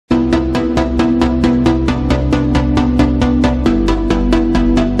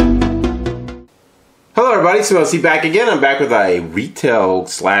everybody, Smellsy back again. I'm back with a retail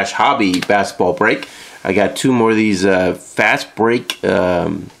slash hobby basketball break. I got two more of these fast break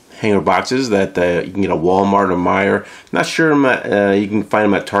hanger boxes that you can get at Walmart or Meijer. Not sure you can find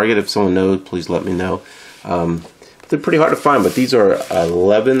them at Target. If someone knows, please let me know. They're pretty hard to find, but these are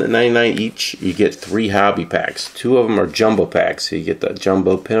 $11.99 each. You get 3 hobby packs. 2 of them are jumbo packs. So you get the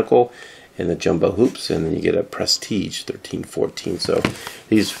jumbo pinnacle and the jumbo hoops, and then you get a prestige 13, 14. So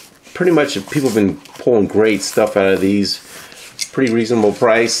these pretty much, people have been pulling great stuff out of these. Pretty reasonable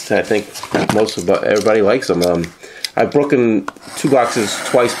price. I think everybody likes them. I've broken 2 boxes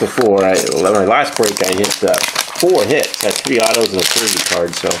twice before. My last break I hit 4 hits. I had 3 autos and a 30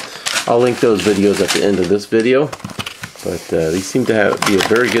 card. So I'll link those videos at the end of this video. But these seem to be a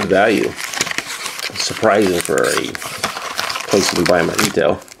very good value. Surprising for a place you can buy them at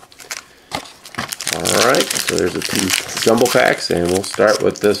retail. Alright, so there's the 2 jumbo packs, and we'll start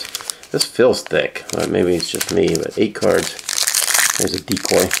with this. This feels thick. Maybe it's just me, but 8 cards. There's a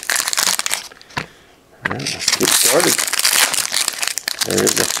decoy. Alright, let's get started.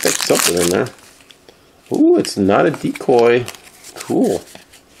 There's a thick something in there. Ooh, it's not a decoy. Cool.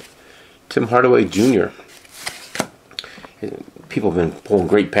 Tim Hardaway Jr. People have been pulling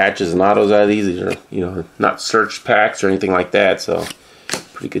great patches and autos out of these. These are, not search packs or anything like that, so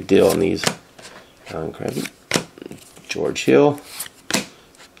pretty good deal on these. Alan Krabby, George Hill,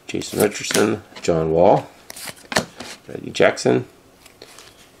 Jason Richardson, John Wall, Reggie Jackson,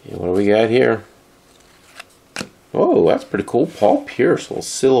 and what do we got here? Oh, that's pretty cool. Paul Pierce, little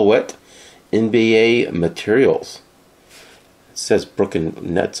silhouette, NBA materials. It says Brooklyn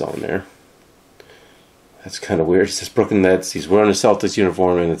Nets on there. That's kind of weird. It says Brooklyn Nets. He's wearing a Celtics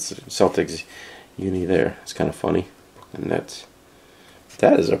uniform, and it's Celtics uni there. It's kind of funny. Brooklyn Nets.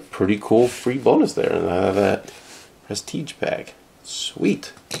 That is a pretty cool free bonus there. And I have that prestige pack.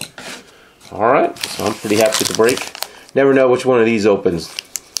 Sweet. Alright, so I'm pretty happy with the break. Never know which one of these opens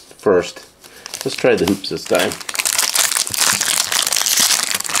first. Let's try the hoops this time.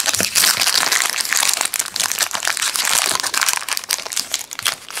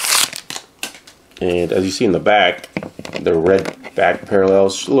 And as you see in the back, they're red back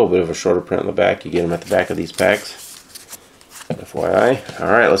parallels. A little bit of a shorter print on the back. You get them at the back of these packs. FYI.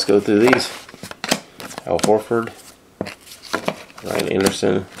 Alright, let's go through these. Al Horford, Ryan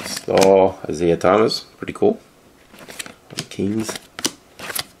Anderson, Stahl, Isaiah Thomas. Pretty cool. The Kings.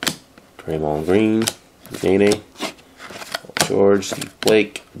 Draymond Green, Nene, George, Steve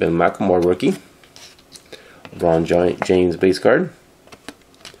Blake, Ben McLemore rookie. LeBron James base card.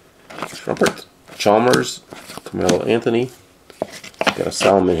 Trumpert, Chalmers, Carmelo Anthony. Got a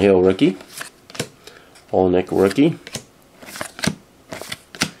Solomon Hill rookie. Olenek rookie.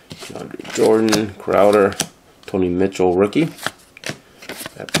 DeAndre Jordan, Crowder, Tony Mitchell rookie.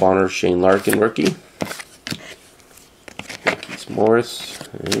 Matt Bonner, Shane Larkin rookie. Keith Morris.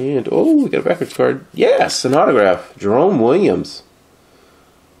 And, oh, we got a backwards card. Yes, an autograph. Jerome Williams.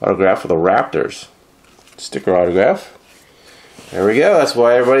 Autograph for the Raptors. Sticker autograph. There we go. That's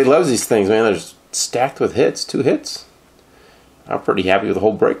why everybody loves these things, man. They're stacked with hits. 2 hits. I'm pretty happy with the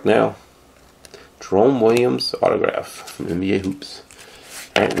whole break now. Jerome Williams autograph from NBA Hoops.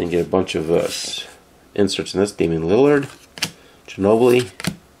 Alright, and then get a bunch of inserts in this. Damian Lillard, Ginobili,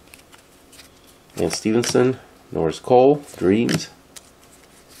 and Stevenson, Norris Cole, Dreams,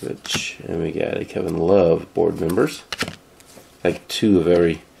 and we got a Kevin Love board members. Like 2 of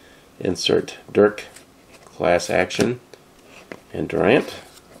every insert. Dirk, Class Action, and Durant.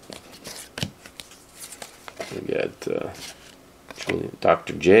 We got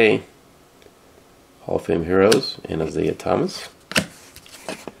Dr. J, Hall of Fame Heroes, and Isaiah Thomas.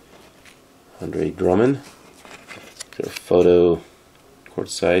 Andre Drummond. Got a photo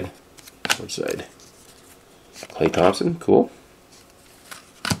courtside. Klay Thompson, cool.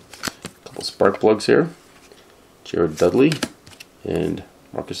 A couple spark plugs here. Jared Dudley and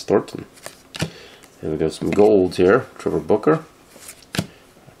Marcus Thornton. And we got some golds here. Trevor Booker.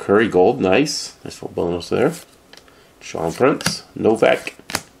 Curry gold, nice. Nice little bonus there. Sean Prince, Novak,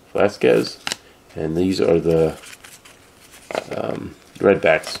 Vasquez, and these are the red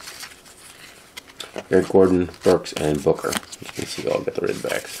backs. Eric Gordon, Burks, and Booker. You can see all got the red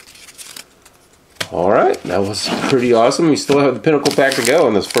backs. Alright, that was pretty awesome. We still have the Pinnacle pack to go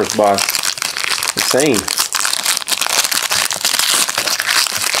in this first box. Insane.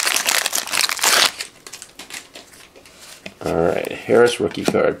 Alright, Harris rookie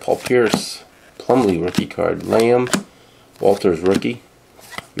card, Paul Pierce, Plumlee rookie card, Lamb, Walters rookie,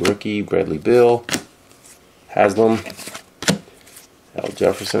 Bradley Beal, Haslam, Al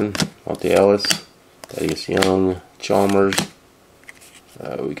Jefferson, Monte Ellis, Thaddeus Young, Chalmers.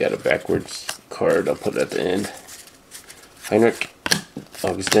 We got a backwards card. I'll put it at the end. Heinrich,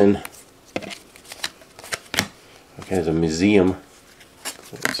 Augustin. Okay, there's a museum.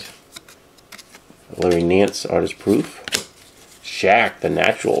 Larry Nance, Artist Proof. Shaq, The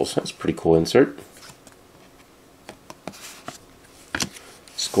Naturals. That's a pretty cool insert.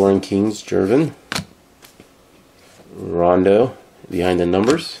 Scoring Kings, Jervin. Rondo, Behind the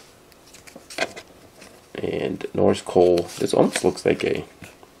Numbers. And Norris Cole. This almost looks like a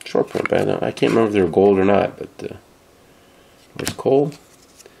short print, but I can't remember if they're gold or not. But Norris Cole.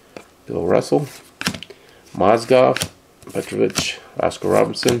 Bill Russell. Mozgov. Petrovic. Oscar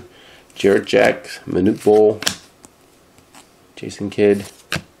Robertson. Jarrett Jack. Manute Bol. Jason Kidd.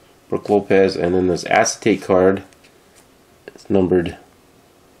 Brooke Lopez. And then this acetate card. It's numbered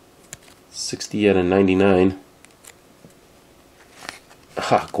 60 out of 99.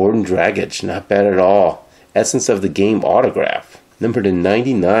 Gordon Dragic, not bad at all. Essence of the Game autograph, numbered in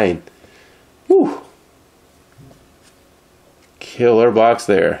 99. Whew. Killer box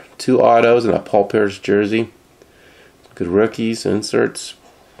there. 2 autos and a Paul Pierce jersey. Good rookies, inserts.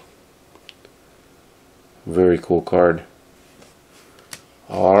 Very cool card.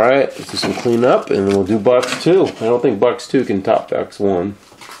 Alright, let's do some cleanup and then we'll do box 2. I don't think box 2 can top box 1.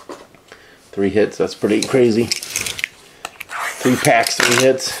 3 hits, that's pretty crazy. 3 packs, 3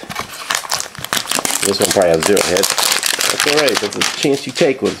 hits. This one probably has 0 hits. That's alright, that's a chance you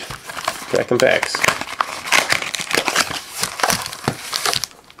take with cracking packs.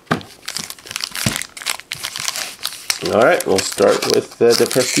 Alright, we'll start with the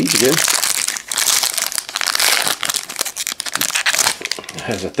Prestige again.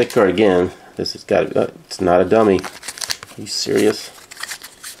 Has a thick card again. This has got, it's not a dummy. Are you serious?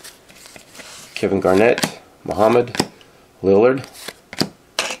 Kevin Garnett, Muhammad, Lillard,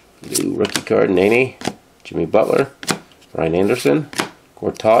 new rookie card, Nene, Jimmy Butler, Ryan Anderson,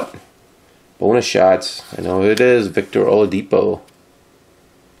 Gortat, bonus shots, I know who it is, Victor Oladipo.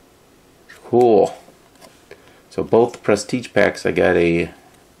 Cool. So both Prestige packs I got a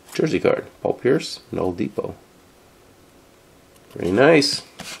jersey card, Paul Pierce and Oladipo. Very nice.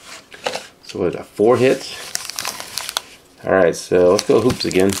 So what, 4 hits? Alright, so let's go hoops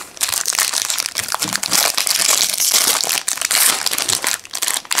again.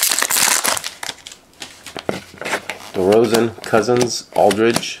 DeRozan, Cousins,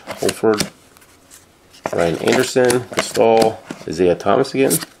 Aldridge, Holford, Ryan Anderson, Gasol, Isaiah Thomas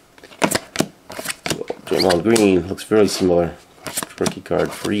again. Draymond Green looks very similar. Rookie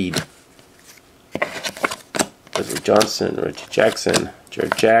card, Freed. Wesley Johnson, Reggie Jackson,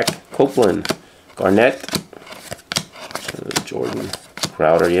 Jared Jack, Copeland, Garnett, Jordan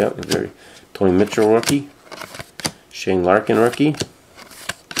Crowder, yeah, very. Tony Mitchell rookie, Shane Larkin rookie.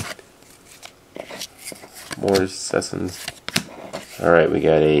 Morris Sessions. Alright, we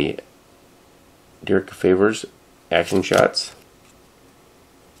got a Derek Favors action shots.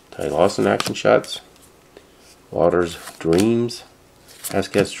 Ty Lawson action shots. Waters Dreams.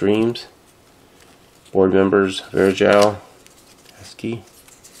 Ascats Dreams. Board members Verjao. Heskey.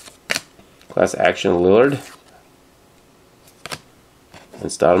 Class Action Lillard. And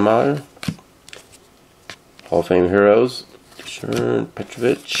Stoudemire. Hall of Fame Heroes. Duchenne,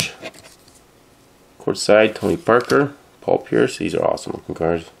 Petrovic. Courtside, Tony Parker, Paul Pierce. These are awesome looking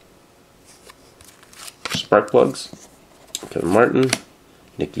cards. Spark Plugs, Kevin Martin,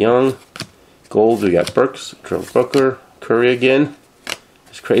 Nick Young. Gold, we got Burks, Trevor Booker, Curry again.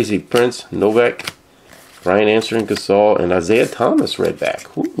 It's crazy. Prince, Novak, Ryan Anderson, Gasol, and Isaiah Thomas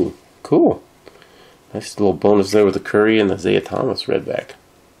redback. Ooh, cool. Nice little bonus there with the Curry and Isaiah Thomas redback.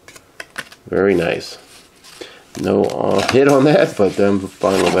 Very nice. No hit on that, but I'm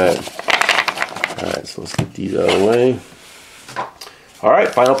fine with that. Alright, so let's get these out of the way. Alright,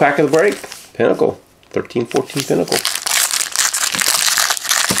 final pack of the break. Pinnacle. 13-14 Pinnacle.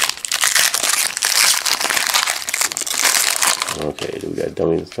 Okay, do we got a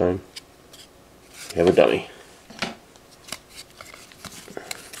dummy this time? We have a dummy.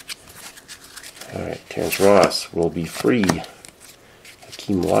 Alright, Terrence Ross will be free.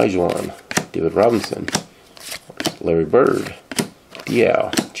 Hakeem Olajuwon. David Robinson. Larry Bird.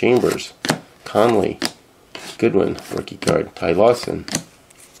 Diaw. Chambers. Conley, Goodwin, rookie card, Ty Lawson,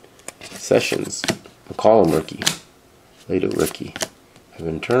 Sessions, McCollum, rookie, Lato, rookie,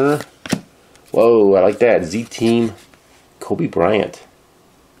 Evan Turner. Whoa, I like that. Z-Team, Kobe Bryant.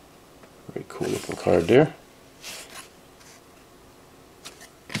 Very cool looking card there.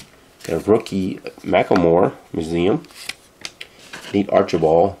 Got a rookie, Macklemore, Museum. Nate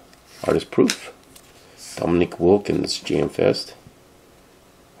Archibald, Artist Proof. Dominique Wilkins, Jam Fest.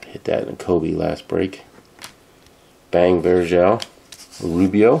 Hit that in Kobe last break. Bang Verjao,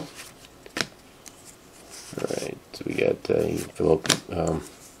 Rubio, Philip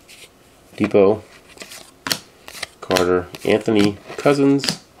Depot, Carter, Anthony,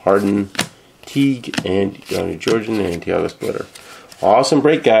 Cousins, Harden, Teague, and Georgian, and Thiago Splitter. Awesome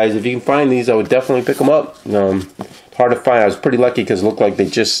break, guys. If you can find these, I would definitely pick them up. It's hard to find. I was pretty lucky because it looked like they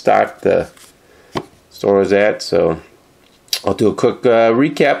just stocked the store I was at. So I'll do a quick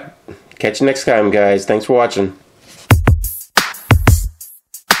recap. Catch you next time, guys. Thanks for watching.